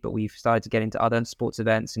especially, but we've started to get into other sports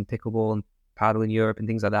events in pickleball and paddle in Europe and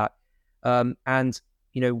things like that. And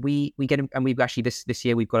we get in, and we've actually this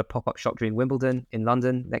year we've got a pop-up shop during Wimbledon in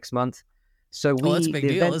London next month. So that's a big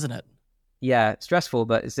deal, isn't it? Yeah, stressful,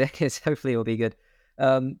 but it's hopefully it'll be good.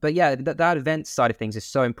 But yeah, that event side of things is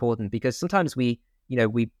so important, because sometimes we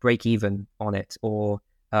break even on it, or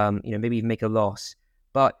maybe even make a loss.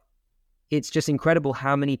 But it's just incredible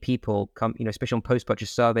how many people come, especially on post-purchase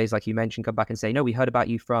surveys, like you mentioned, come back and say, no, we heard about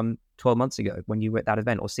you from 12 months ago when you were at that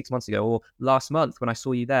event, or 6 months ago, or last month when I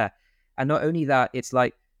saw you there. And not only that, it's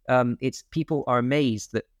like, it's people are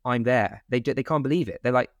amazed that I'm there. They can't believe it.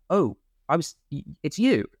 They're like, oh, it's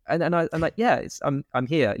you. And I'm like, yeah, I'm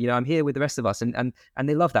here. I'm here with the rest of us. And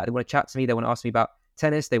they love that. They want to chat to me. They want to ask me about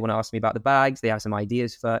tennis. They want to ask me about the bags. They have some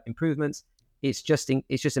ideas for improvements. It's just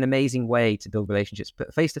an amazing way to build relationships.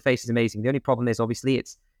 But face to face is amazing. The only problem is obviously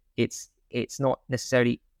it's not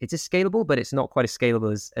necessarily, it's just scalable, but it's not quite as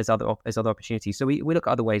scalable as other opportunities. So we look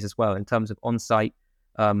at other ways as well in terms of on-site,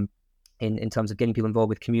 in terms of getting people involved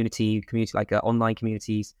with community like online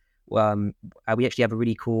communities. We actually have a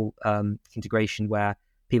really cool integration where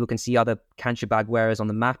people can see other Kancha bag wearers on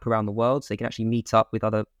the map around the world, so they can actually meet up with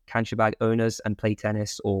other Kancha bag owners and play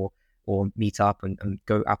tennis, or meet up and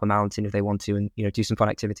go up a mountain if they want to, and do some fun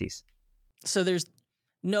activities. So there's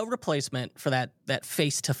no replacement for that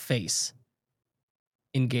face-to-face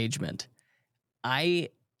engagement. I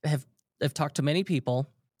have talked to many people,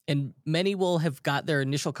 and many will have got their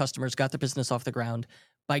initial customers, got their business off the ground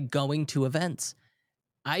by going to events.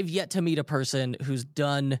 I've yet to meet a person who's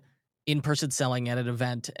done in-person selling at an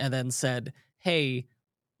event and then said, hey,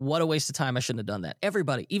 what a waste of time. I shouldn't have done that.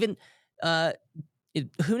 Everybody, even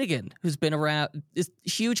Hoonigan, who's been around, this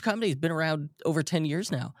huge company, has been around over 10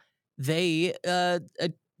 years now. They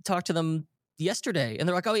talked to them yesterday, and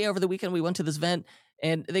they're like, oh yeah, over the weekend we went to this event,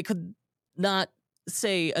 and they could not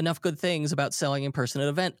say enough good things about selling in person at an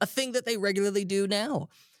event, a thing that they regularly do now.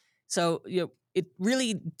 So, it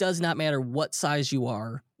really does not matter what size you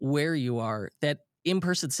are, where you are, that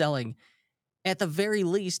in-person selling, at the very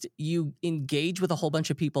least, you engage with a whole bunch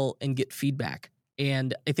of people and get feedback.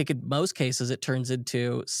 And I think in most cases, it turns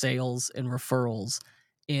into sales and referrals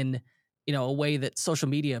in, a way that social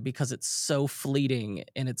media, because it's so fleeting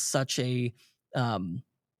and it's such a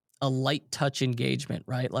light touch engagement,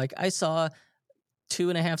 right? Like I saw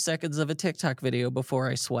 2.5 seconds of a TikTok video before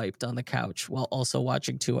I swiped on the couch while also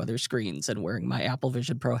watching 2 other screens and wearing my Apple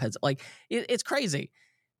Vision Pro headset. Like it's crazy.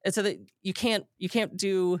 And so that you can't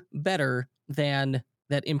do better than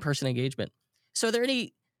that in-person engagement. So are there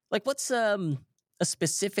any, like, what's a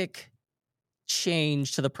specific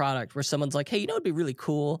change to the product where someone's like, hey, it'd be really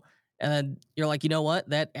cool. And then you're like, you know what?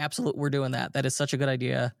 We're doing that. That is such a good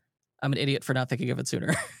idea. I'm an idiot for not thinking of it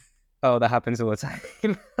sooner. Oh, that happens all the time.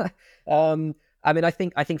 I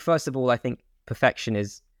think first of all, I think perfection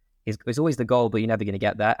is always the goal, but you're never going to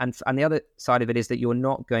get there. And the other side of it is that you're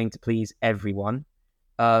not going to please everyone.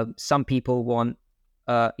 Some people want,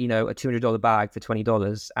 a $200 bag for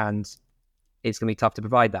 $20, and it's going to be tough to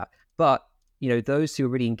provide that. But those who are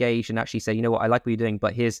really engaged and actually say, I like what you're doing,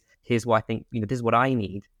 but here's what I think, this is what I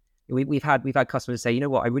need. We've had customers say,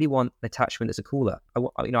 I really want an attachment that's a cooler.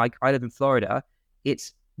 I live in Florida.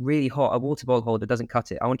 It's really hot. A water bottle holder doesn't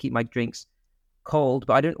cut it. I want to keep my drinks cold,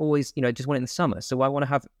 but I don't always, just want it in the summer. So I want to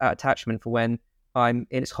have an attachment for when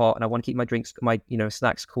it's hot and I want to keep my drinks, my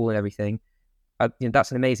snacks cool and everything.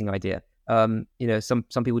 That's an amazing idea. Some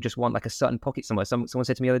people just want like a certain pocket somewhere. Someone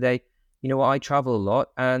said to me the other day, I travel a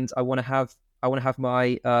lot and I want to have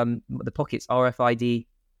my the pockets RFID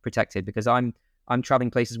protected, because I'm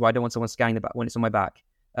traveling places where I don't want someone scanning the back when it's on my back.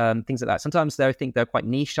 Things like that. Sometimes I think they're quite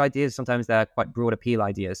niche ideas. Sometimes they're quite broad appeal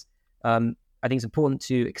ideas. I think it's important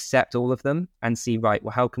to accept all of them and see, right,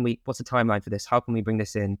 well, what's the timeline for this? How can we bring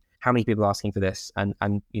this in? How many people are asking for this? And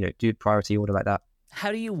do priority order like that.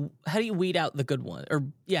 How do you weed out the good one? Or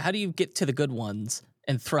how do you get to the good ones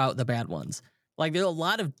and throw out the bad ones? Like there's a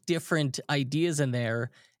lot of different ideas in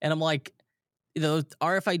there. And I'm like,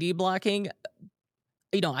 RFID blocking,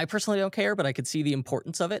 I personally don't care, but I could see the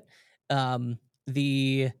importance of it. For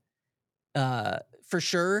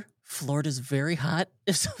sure, Florida's very hot.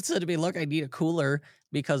 If someone said to me, look, I need a cooler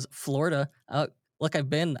because Florida, look,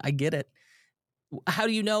 I get it. How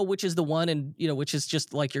do you know which is the one and, which is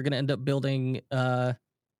just like you're going to end up building the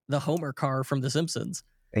Homer car from The Simpsons?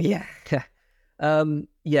 Yeah.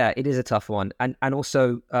 Yeah, it is a tough one. And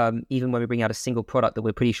also, even when we bring out a single product that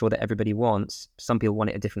we're pretty sure that everybody wants, some people want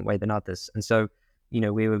it a different way than others. And so,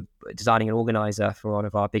 we were designing an organizer for one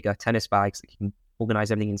of our bigger tennis bags that you can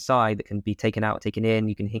organize everything inside, that can be taken out, taken in.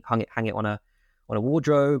 You can hang it on on a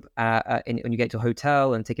wardrobe, and you get to a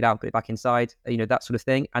hotel and take it out and put it back inside, that sort of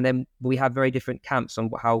thing. And then we have very different camps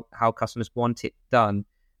on how customers want it done.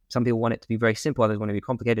 Some people want it to be very simple, others want it to be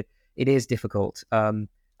complicated. It is difficult.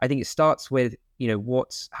 I think it starts with,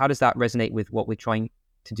 how does that resonate with what we're trying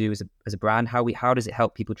to do as a brand? How does it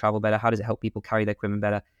help people travel better? How does it help people carry their equipment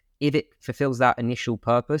better? If it fulfills that initial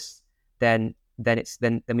purpose, then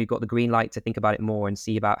we've got the green light to think about it more and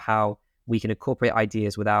see about how we can incorporate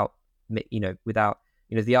ideas without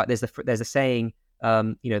there's a saying,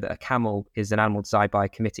 that a camel is an animal designed by a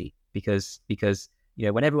committee because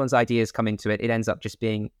when everyone's ideas come into it, it ends up just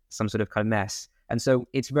being some sort of kind of mess. And so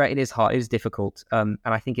it is hard, it is difficult, and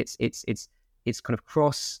I think it's kind of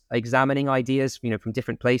cross-examining ideas, from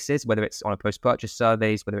different places, whether it's on a post-purchase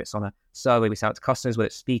surveys, whether it's on a survey we send out to customers, whether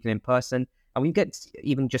it's speaking in person, and we get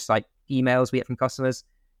even just like emails we get from customers.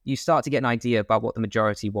 You start to get an idea about what the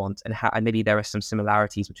majority want and maybe there are some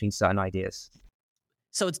similarities between certain ideas.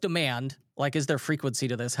 So it's demand. Like, is there frequency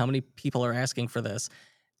to this? How many people are asking for this?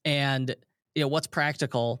 And, what's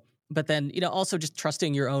practical? But then, also just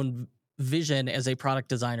trusting your own vision as a product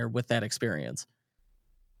designer with that experience.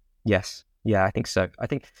 Yes. Yeah, I think so. I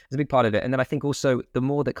think it's a big part of it. And then I think also the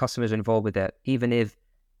more that customers are involved with it, even if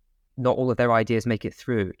not all of their ideas make it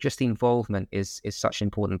through, just the involvement is such an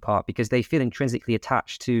important part because they feel intrinsically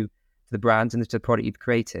attached to the brand and to the product you've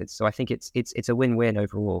created. So I think it's a win-win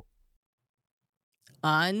overall.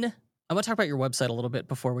 I want to talk about your website a little bit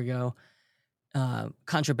before we go.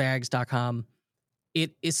 ContraBags.com.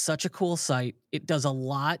 It is such a cool site. It does a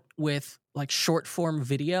lot with like short form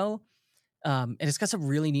video. And it's got some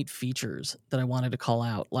really neat features that I wanted to call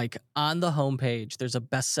out. Like on the homepage, there's a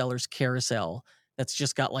bestsellers carousel that's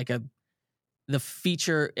just got like the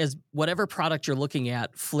feature is whatever product you're looking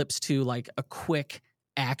at flips to like a quick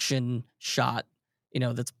action shot,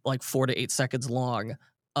 that's like 4 to 8 seconds long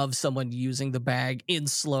of someone using the bag in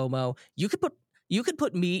slow-mo. You could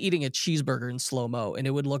put me eating a cheeseburger in slow-mo and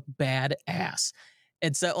it would look badass.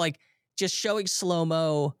 And so like just showing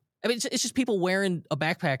slow-mo, I mean, it's just people wearing a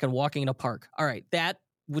backpack and walking in a park. All right, that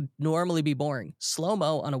would normally be boring.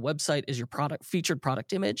 Slow-mo on a website is your featured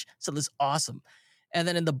product image. So this is awesome. And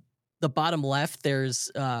then in the bottom left, there's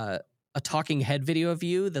a talking head video of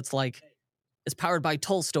you that's like, it's powered by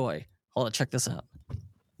Tolstoy. Hold on, check this out.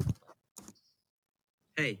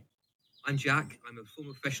 Hey, I'm Jack. I'm a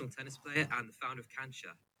former professional tennis player and the founder of Kancha.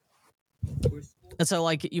 And so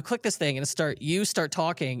like you click this thing and you start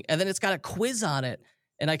talking and then it's got a quiz on it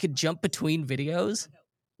and I could jump between videos.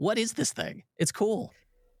 What is this thing? It's cool.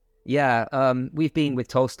 Yeah, we've been with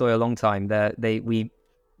Tolstoy a long time. We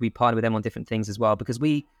partnered with them on different things as well because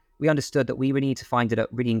we understood that we really need to find a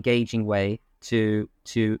really engaging way to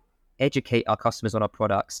educate our customers on our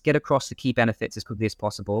products, get across the key benefits as quickly as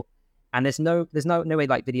possible. And there's no way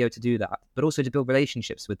like video to do that, but also to build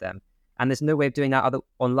relationships with them. And there's no way of doing that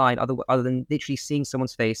online other than literally seeing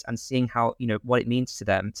someone's face and seeing how, what it means to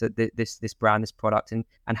them, to this brand, this product, and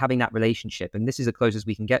having that relationship. And this is as close as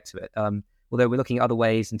we can get to it. Although we're looking at other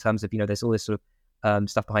ways in terms of, there's all this sort of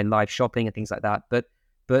stuff behind live shopping and things like that. But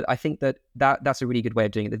I think that's a really good way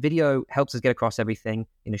of doing it. The video helps us get across everything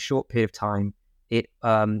in a short period of time. It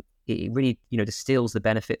really, distills the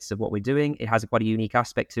benefits of what we're doing. It has quite a unique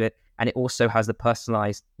aspect to it. And it also has the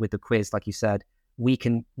personalized with the quiz, like you said. We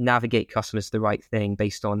can navigate customers to the right thing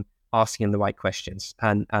based on asking them the right questions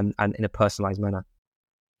and in a personalized manner.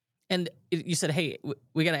 And you said, hey,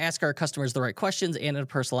 we got to ask our customers the right questions and in a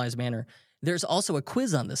personalized manner. There's also a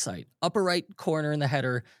quiz on this site, upper right corner in the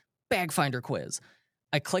header, bag finder quiz.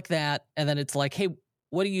 I click that and then it's like, hey,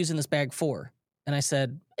 what are you using this bag for? And I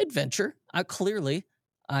said, adventure. Clearly,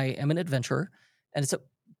 I am an adventurer. And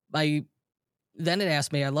then it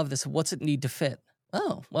asked me, I love this, what's it need to fit?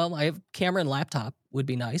 Oh, well, I have camera and laptop would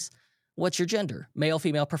be nice. What's your gender? Male,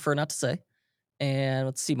 female, prefer not to say. And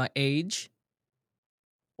let's see, my age.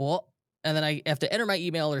 Well, and then I have to enter my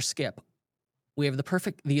email or skip. We have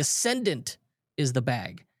the Ascendant is the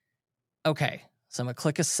bag. Okay, so I'm going to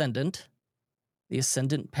click Ascendant. The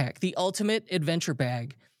Ascendant pack, the ultimate adventure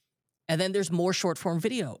bag. And then there's more short form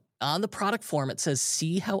video. On the product form, it says,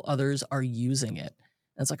 see how others are using it.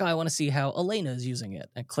 And it's like, oh, I want to see how Elena is using it.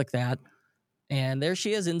 And click that. And there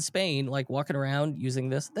she is in Spain, like walking around using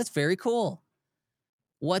this. That's very cool.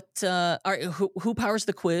 What, all right, who powers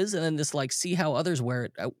the quiz? And then this, like, see how others wear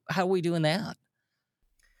it. How are we doing that?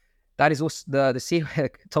 That is also the see.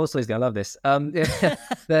 Tolstoy's gonna love this.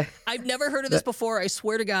 I've never heard of this before. I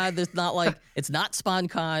swear to God, there's not like it's not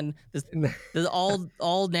SpawnCon. This is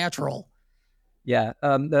all natural. Yeah,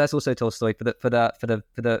 that's also Tolstoy for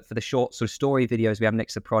the short sort of story videos we have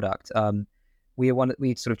next to product. we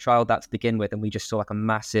sort of trialed that to begin with, and we just saw like a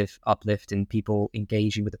massive uplift in people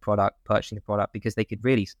engaging with the product, purchasing the product, because they could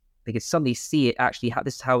suddenly see it actually.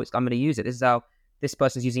 This is how I'm going to use it. This is how this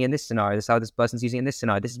person's using it in this scenario. This is how this person's using it in this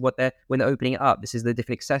scenario. This is when they're opening it up. This is the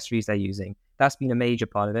different accessories they're using. That's been a major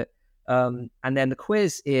part of it. And then the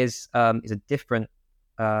quiz is a different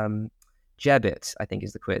Jebbit, I think,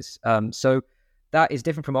 is the quiz. So that is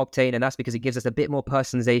different from Octane, and that's because it gives us a bit more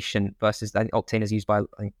personalization versus Octane is used by, I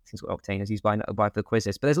think it's what Octane is used by the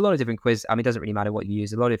quizzes. But there's a lot of different quizzes. I mean, it doesn't really matter what you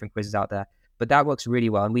use. There's a lot of different quizzes out there, but that works really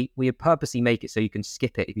well. And we purposely make it so you can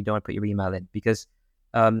skip it if you don't want to put your email in, because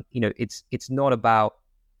it's not about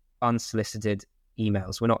unsolicited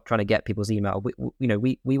emails. We're not trying to get people's email.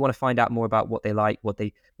 We want to find out more about what they like, what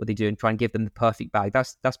they do, and try and give them the perfect bag.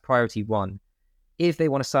 That's priority one. If they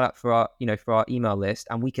want to sign up for our email list,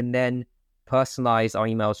 and we can then personalize our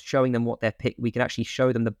emails, showing them what they're picked. We can actually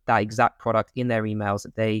show them that exact product in their emails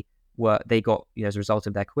that they got as a result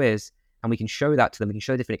of their quiz, and we can show that to them. We can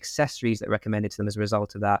show different accessories that are recommended to them as a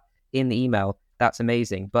result of that in the email. That's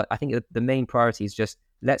amazing. But I think the main priority is just,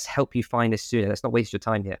 let's help you find this sooner. Let's not waste your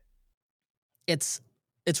time here. It's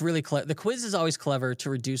really clever. The quiz is always clever to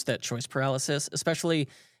reduce that choice paralysis, especially,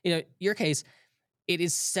 your case. It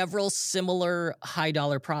is several similar high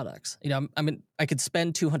dollar products. I could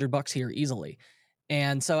spend $200 here easily.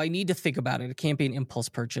 And so I need to think about it. It can't be an impulse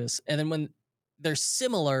purchase. And then when they're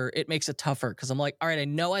similar, it makes it tougher, because I'm like, all right, I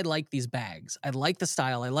know I like these bags. I like the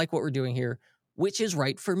style. I like what we're doing here, which is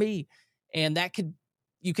right for me. And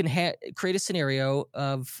you can create a scenario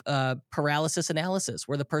of paralysis analysis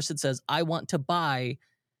where the person says, I want to buy,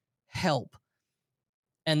 help.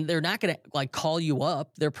 And they're not going to call you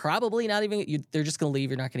up. They're probably not even, they're just going to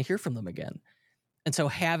leave. You're not going to hear from them again. And so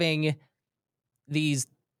having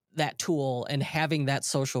that tool and having that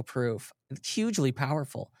social proof, hugely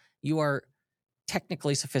powerful. You are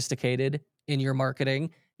technically sophisticated in your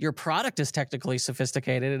marketing. Your product is technically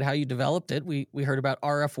sophisticated in how you developed it. We heard about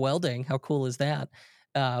RF welding. How cool is that?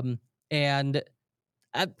 And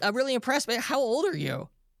I'm really impressed. Man, how old are you?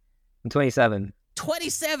 I'm 27.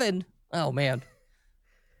 27? Oh, man.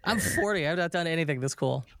 I'm 40. I've not done anything this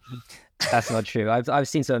cool. That's not true. I've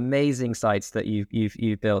seen some amazing sites that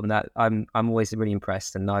you've built, and that I'm always really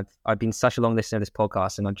impressed. And I've been such a long listener to this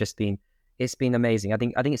podcast, and it's been amazing. I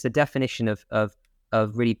think it's the definition of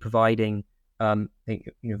really providing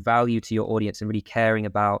value to your audience and really caring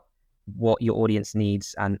about what your audience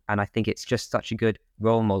needs. And I think it's just such a good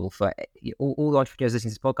role model for all entrepreneurs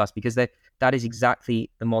listening to this podcast, because that is exactly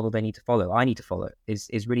the model they need to follow. I need to follow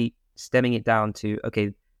is really stemming it down to,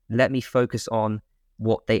 okay, let me focus on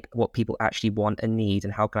what people actually want and need,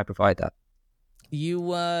 and how can I provide that? You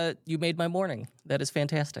made my morning. That is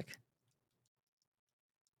fantastic.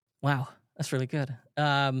 Wow, that's really good.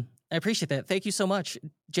 I appreciate that. Thank you so much,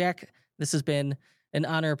 Jack. This has been an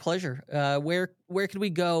honor, a pleasure. Where could we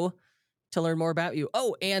go to learn more about you?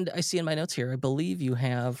 Oh, and I see in my notes here, I believe you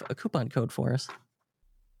have a coupon code for us.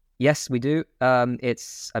 Yes, we do. I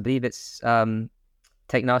believe it's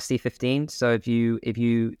Take Nasty 15. So if you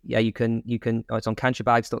can, it's on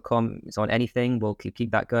canturebags.com. It's on anything. We'll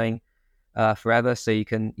keep that going forever. So you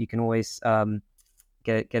can always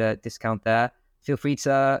get a discount there. Feel free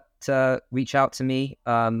to reach out to me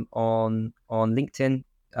on LinkedIn,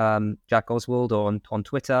 Jack Oswald, or on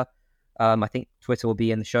Twitter. I think Twitter will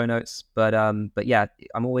be in the show notes. But yeah,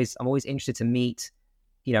 I'm always interested to meet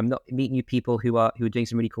new people who are doing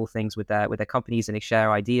some really cool things with their companies, and they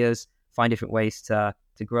share ideas, find different ways to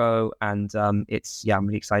grow. And I'm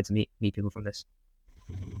really excited to meet people from this.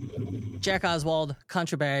 Jack Oswald,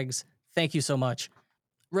 Contrabags, thank you so much.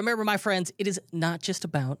 Remember, my friends, it is not just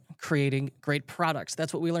about creating great products.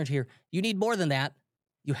 That's what we learned here. You need more than that.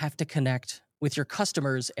 You have to connect with your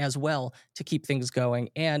customers as well to keep things going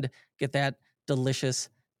and get that delicious,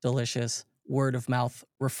 delicious word of mouth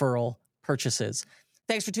referral purchases.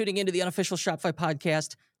 Thanks for tuning into the Unofficial Shopify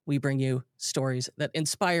Podcast. We bring you stories that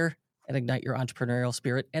inspire and ignite your entrepreneurial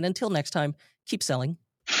spirit. And until next time, keep selling.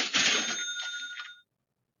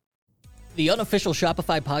 The Unofficial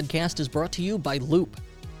Shopify Podcast is brought to you by Loop.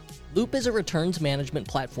 Loop is a returns management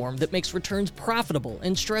platform that makes returns profitable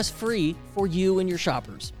and stress-free for you and your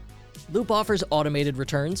shoppers. Loop offers automated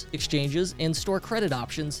returns, exchanges, and store credit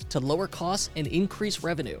options to lower costs and increase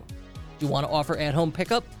revenue. Do you want to offer at-home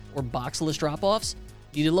pickup or boxless drop-offs?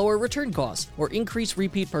 Need to lower return costs or increase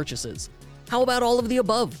repeat purchases? How about all of the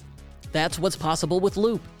above? That's what's possible with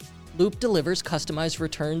Loop. Loop delivers customized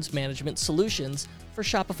returns management solutions for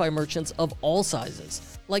Shopify merchants of all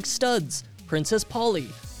sizes, like Studs, Princess Polly,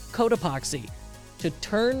 Code Epoxy, to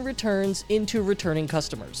turn returns into returning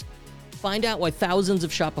customers. Find out why thousands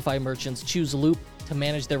of Shopify merchants choose Loop to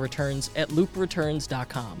manage their returns at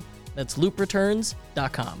loopreturns.com. That's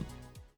loopreturns.com.